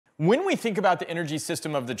When we think about the energy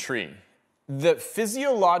system of the tree, the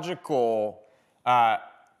physiological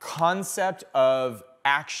concept of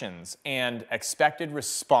actions and expected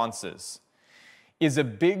responses is a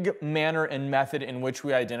big manner and method in which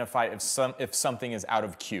we identify if something is out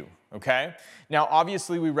of cue, okay? Now,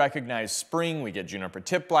 obviously, we recognize spring, we get juniper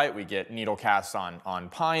tip blight, we get needle casts on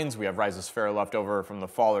pines, we have rhizosphere left over from the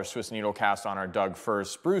fall or Swiss needle cast on our Doug fir,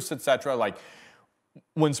 spruce, etc. Like,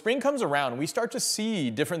 when spring comes around, we start to see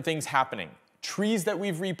different things happening. Trees that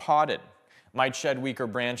we've repotted might shed weaker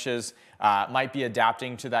branches, might be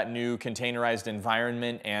adapting to that new containerized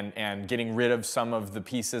environment and getting rid of some of the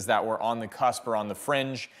pieces that were on the cusp or on the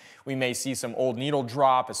fringe. We may see some old needle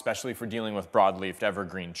drop, especially for dealing with broadleafed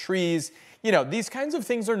evergreen trees. You know, these kinds of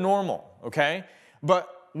things are normal, okay?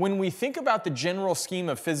 But when we think about the general scheme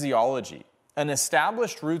of physiology, an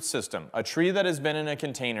established root system, a tree that has been in a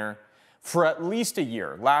container for at least a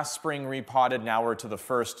year. Last spring repotted, now we're to the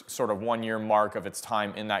first sort of 1 year mark of its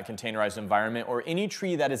time in that containerized environment, or any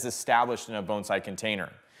tree that is established in a bonsai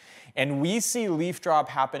container. And we see leaf drop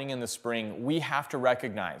happening in the spring, we have to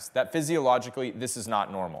recognize that physiologically this is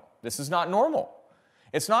not normal. This is not normal.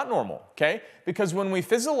 It's not normal, okay? Because when we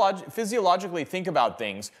physiologically think about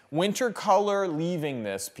things, winter color leaving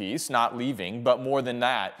this piece, not leaving, but more than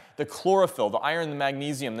that, the chlorophyll, the iron, the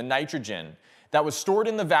magnesium, the nitrogen, that was stored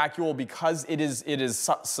in the vacuole because it is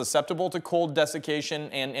susceptible to cold desiccation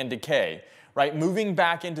and decay, right? Moving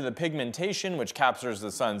back into the pigmentation, which captures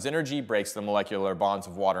the sun's energy, breaks the molecular bonds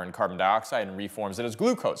of water and carbon dioxide, and reforms it as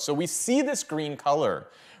glucose. So we see this green color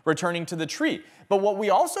returning to the tree. But what we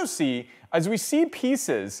also see is we see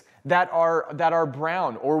pieces that are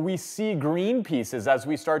brown, or we see green pieces as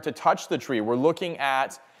we start to touch the tree. We're looking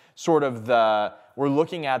at sort of the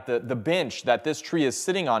bench that this tree is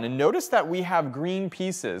sitting on, and notice that we have green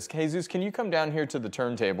pieces. Jesus, can you come down here to the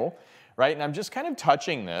turntable, right? And I'm just kind of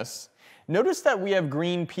touching this. Notice that we have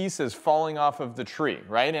green pieces falling off of the tree,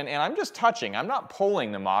 right? And I'm just touching, I'm not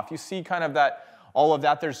pulling them off. You see kind of that, all of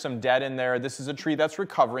that, there's some dead in there. This is a tree that's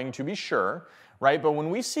recovering, to be sure, right? But when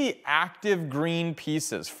we see active green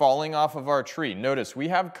pieces falling off of our tree, notice we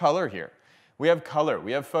have color here. We have color,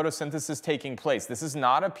 we have photosynthesis taking place. This is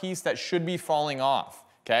not a piece that should be falling off,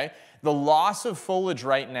 okay? The loss of foliage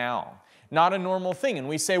right now, not a normal thing. And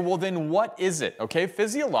we say, well, then what is it, okay?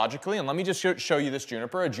 Physiologically, and let me just show you this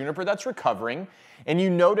juniper, a juniper that's recovering, and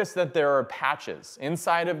you notice that there are patches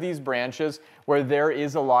inside of these branches where there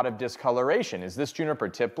is a lot of discoloration. Is this juniper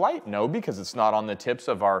tip blight? No, because it's not on the tips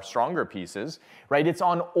of our stronger pieces, right? It's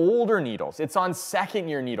on older needles. It's on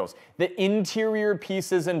second-year needles. The interior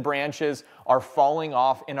pieces and branches are falling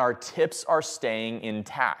off and our tips are staying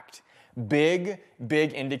intact. Big,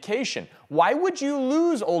 big indication. Why would you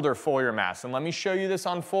lose older foliar mass? And let me show you this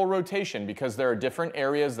on full rotation, because there are different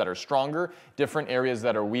areas that are stronger, different areas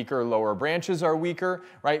that are weaker, lower branches are weaker,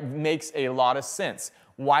 right? Makes a lot of sense.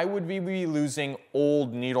 Why would we be losing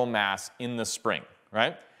old needle mass in the spring,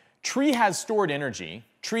 right? Tree has stored energy.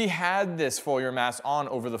 Tree had this foliar mass on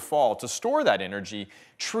over the fall to store that energy.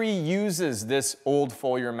 Tree uses this old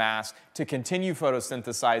foliar mass to continue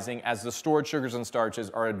photosynthesizing as the stored sugars and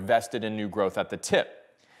starches are invested in new growth at the tip.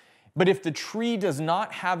 But if the tree does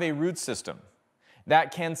not have a root system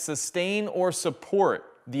that can sustain or support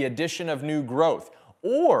the addition of new growth,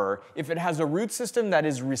 or if it has a root system that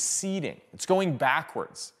is receding, it's going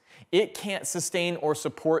backwards, it can't sustain or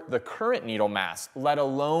support the current needle mass, let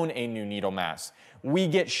alone a new needle mass. We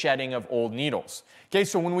get shedding of old needles. Okay,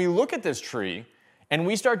 so when we look at this tree and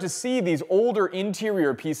we start to see these older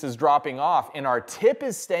interior pieces dropping off and our tip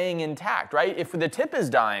is staying intact, right? If the tip is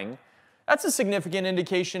dying, that's a significant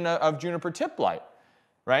indication of juniper tip blight,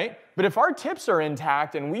 right? But if our tips are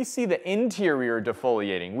intact and we see the interior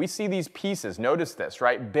defoliating, we see these pieces, notice this,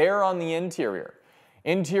 right? Bare on the interior.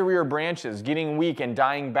 Interior branches getting weak and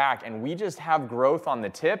dying back, and we just have growth on the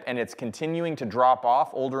tip and it's continuing to drop off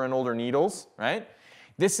older and older needles, right?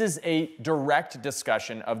 This is a direct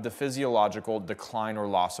discussion of the physiological decline or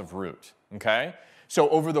loss of root, okay? So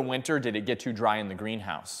over the winter, did it get too dry in the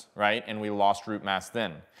greenhouse, right? And we lost root mass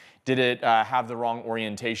then. Did it have the wrong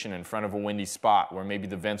orientation in front of a windy spot where maybe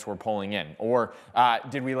the vents were pulling in? Or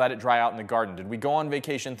did we let it dry out in the garden? Did we go on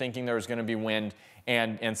vacation thinking there was going to be wind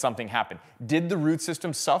and something happened? Did the root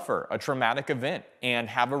system suffer a traumatic event and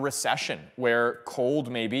have a recession where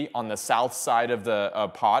cold maybe on the south side of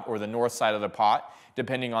the pot or the north side of the pot,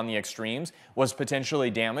 depending on the extremes, was potentially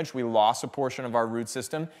damaged? We lost a portion of our root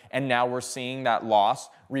system, and now we're seeing that loss,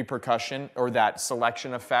 repercussion, or that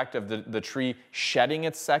selection effect of the tree shedding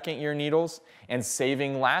its second-year needles and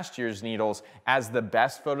saving last year's needles as the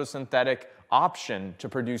best photosynthetic option to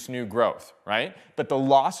produce new growth, right? But the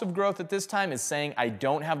loss of growth at this time is saying I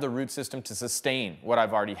don't have the root system to sustain what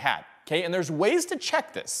I've already had, okay? And there's ways to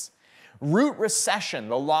check this. Root recession,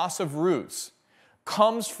 the loss of roots,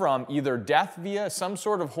 comes from either death via some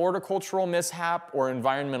sort of horticultural mishap or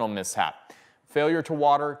environmental mishap. Failure to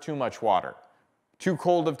water, too much water. Too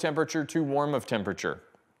cold of temperature, too warm of temperature.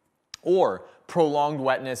 Or prolonged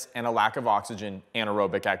wetness and a lack of oxygen,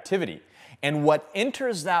 anaerobic activity. And what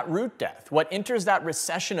enters that root death, what enters that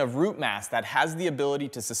recession of root mass that has the ability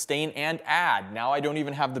to sustain and add, now I don't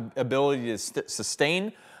even have the ability to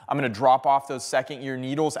sustain, I'm going to drop off those second-year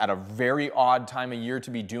needles at a very odd time of year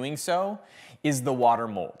to be doing so, is the water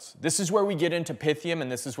molds. This is where we get into Pythium,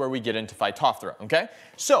 and this is where we get into Phytophthora, okay?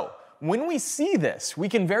 So when we see this, we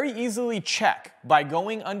can very easily check by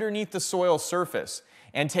going underneath the soil surface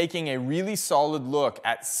and taking a really solid look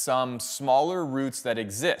at some smaller roots that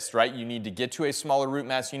exist, right? You need to get to a smaller root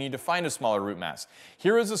mass, you need to find a smaller root mass.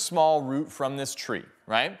 Here is a small root from this tree,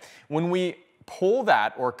 right? When we pull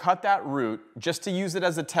that or cut that root just to use it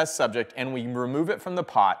as a test subject and we remove it from the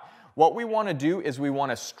pot, what we want to do is we want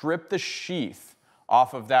to strip the sheath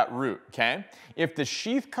off of that root, okay? If the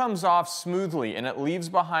sheath comes off smoothly and it leaves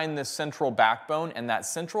behind this central backbone and that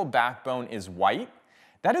central backbone is white,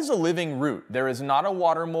 that is a living root. There is not a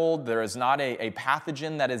water mold, there is not a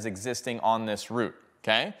pathogen that is existing on this root,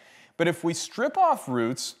 okay? But if we strip off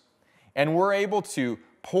roots and we're able to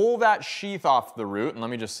pull that sheath off the root, and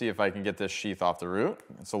let me just see if I can get this sheath off the root.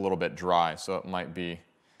 It's a little bit dry, so it might be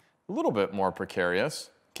a little bit more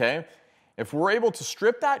precarious, okay? If we're able to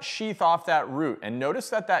strip that sheath off that root, and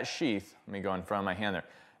notice that that sheath, let me go in front of my hand there,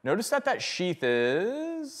 notice that that sheath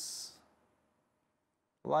is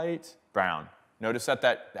light brown. Notice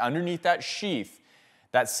that underneath that sheath,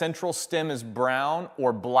 that central stem is brown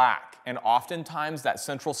or black, and oftentimes that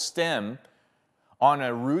central stem on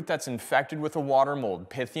a root that's infected with a water mold,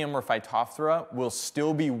 Pythium or Phytophthora, will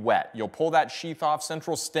still be wet. You'll pull that sheath off,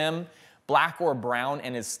 central stem, black or brown,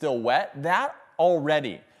 and is still wet. That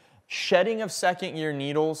already, shedding of second-year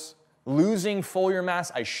needles, losing foliar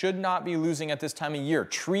mass I should not be losing at this time of year,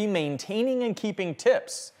 tree maintaining and keeping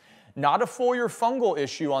tips, not a foliar fungal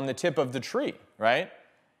issue on the tip of the tree, right?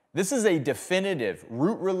 This is a definitive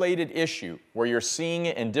root-related issue where you're seeing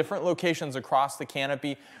it in different locations across the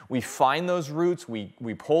canopy. We find those roots, we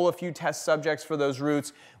pull a few test subjects for those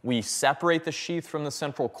roots, we separate the sheath from the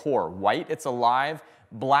central core. White, it's alive,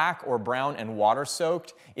 black or brown and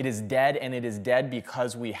water-soaked, it is dead, and it is dead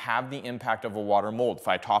because we have the impact of a water mold,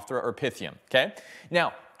 Phytophthora or Pythium, okay?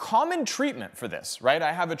 Now, common treatment for this, right?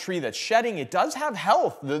 I have a tree that's shedding. It does have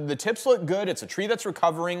health. The tips look good. It's a tree that's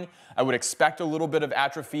recovering. I would expect a little bit of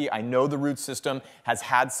atrophy. I know the root system has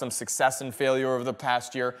had some success and failure over the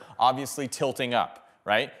past year, obviously tilting up,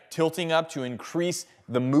 right? Tilting up to increase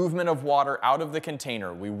the movement of water out of the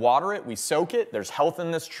container. We water it, we soak it, there's health in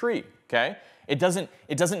this tree, okay? It doesn't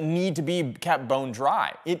need to be kept bone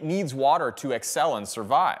dry. It needs water to excel and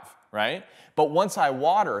survive, right? But once I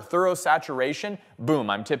water, thorough saturation, boom,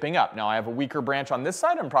 I'm tipping up. Now I have a weaker branch on this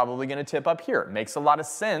side, I'm probably going to tip up here. It makes a lot of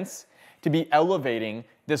sense to be elevating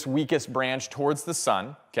this weakest branch towards the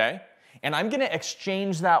sun, okay? And I'm going to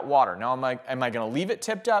exchange that water. Now am I going to leave it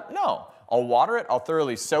tipped up? No. I'll water it, I'll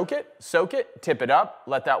thoroughly soak it, tip it up,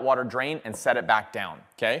 let that water drain, and set it back down,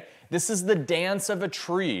 okay? This is the dance of a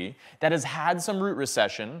tree that has had some root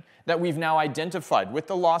recession that we've now identified. With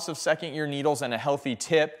the loss of second-year needles and a healthy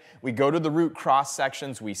tip, we go to the root cross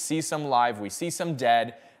sections, we see some live, we see some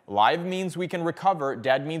dead. Live means we can recover,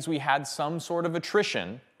 dead means we had some sort of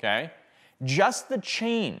attrition, okay? Just the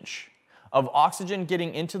change of oxygen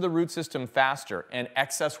getting into the root system faster and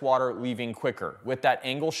excess water leaving quicker with that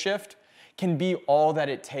angle shift can be all that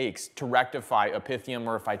it takes to rectify a Pythium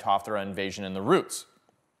or a Phytophthora invasion in the roots.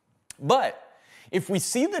 But if we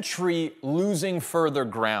see the tree losing further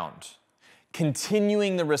ground,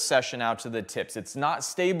 continuing the recession out to the tips, it's not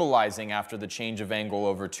stabilizing after the change of angle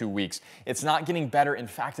over 2 weeks, it's not getting better, in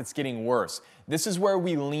fact it's getting worse, this is where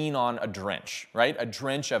we lean on a drench, right? A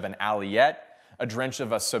drench of an alliette, a drench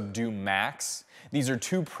of a Subdue Max. These are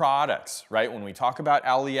two products, right? When we talk about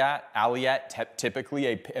alliette, typically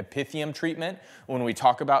a Pythium treatment. When we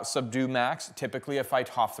talk about Subdue Max, typically a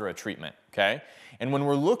Phytophthora treatment, okay? And when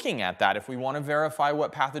we're looking at that, if we want to verify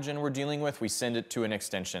what pathogen we're dealing with, we send it to an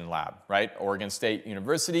extension lab, right? Oregon State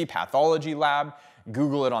University pathology lab.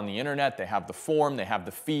 Google it on the internet. They have the form, they have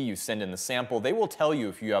the fee, you send in the sample. They will tell you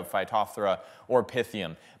if you have Phytophthora or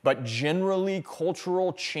Pythium. But generally,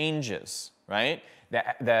 cultural changes, right?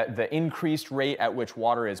 The increased rate at which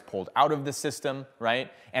water is pulled out of the system,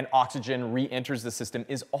 right, and oxygen re-enters the system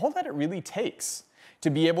is all that it really takes to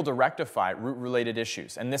be able to rectify root-related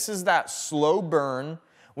issues. And this is that slow burn.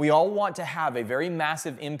 We all want to have a very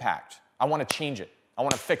massive impact. I want to change it. I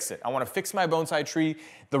want to fix it. I want to fix my bonsai tree.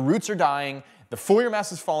 The roots are dying. The foliar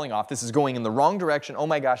mass is falling off. This is going in the wrong direction. Oh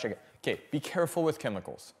my gosh. Okay, be careful with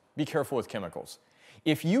chemicals. Be careful with chemicals.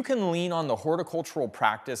 If you can lean on the horticultural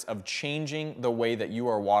practice of changing the way that you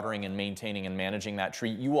are watering and maintaining and managing that tree,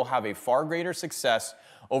 you will have a far greater success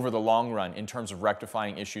over the long run in terms of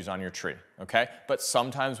rectifying issues on your tree, okay? But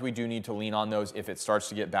sometimes we do need to lean on those. If it starts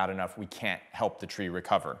to get bad enough, we can't help the tree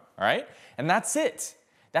recover, all right? And that's it.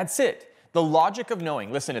 That's it. The logic of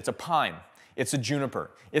knowing, listen, it's a pine, it's a juniper,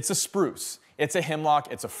 it's a spruce, it's a hemlock,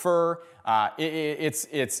 it's a fir,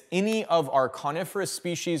 it's any of our coniferous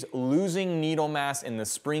species losing needle mass in the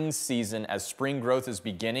spring season as spring growth is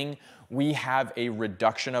beginning. We have a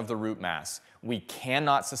reduction of the root mass. We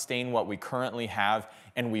cannot sustain what we currently have,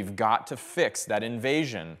 and we've got to fix that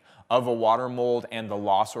invasion of a water mold and the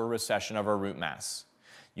loss or recession of our root mass.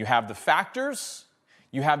 You have the factors,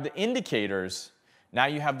 you have the indicators, now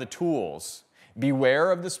you have the tools.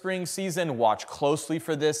 Beware of the spring season. Watch closely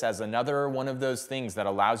for this as another one of those things that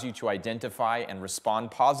allows you to identify and respond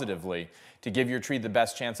positively to give your tree the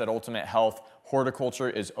best chance at ultimate health. Horticulture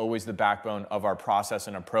is always the backbone of our process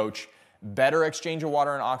and approach. Better exchange of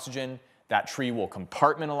water and oxygen. That tree will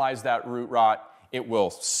compartmentalize that root rot. It will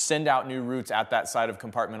send out new roots at that site of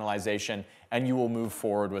compartmentalization, and you will move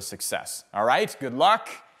forward with success. All right, good luck.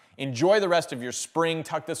 Enjoy the rest of your spring.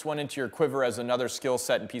 Tuck this one into your quiver as another skill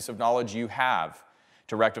set and piece of knowledge you have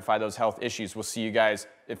to rectify those health issues. We'll see you guys,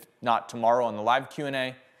 if not tomorrow on the live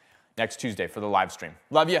Q&A, next Tuesday for the live stream.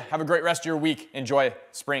 Love you. Have a great rest of your week. Enjoy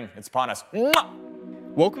spring. It's upon us.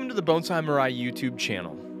 Mwah! Welcome to the Bonsai Mirai YouTube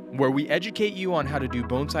channel, where we educate you on how to do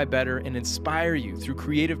bonsai better and inspire you through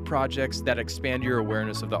creative projects that expand your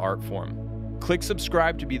awareness of the art form. Click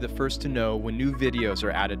subscribe to be the first to know when new videos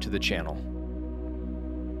are added to the channel.